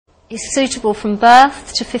is suitable from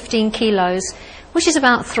birth to 15 kilos, which is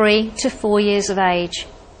about 3 to 4 years of age.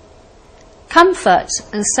 Comfort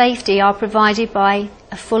and safety are provided by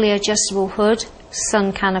a fully adjustable hood,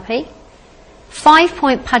 sun canopy,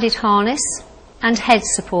 5-point padded harness and head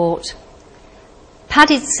support,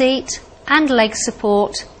 padded seat and leg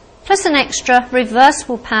support, plus an extra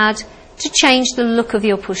reversible pad to change the look of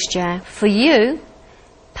your pushchair. For you,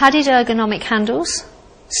 padded ergonomic handles,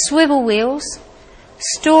 swivel wheels,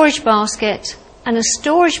 storage basket and a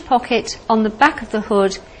storage pocket on the back of the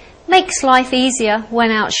hood makes life easier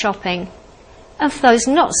when out shopping. And for those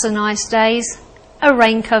not so nice days, a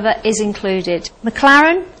rain cover is included.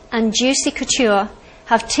 Maclaren and Juicy Couture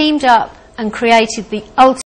have teamed up and created the ultimate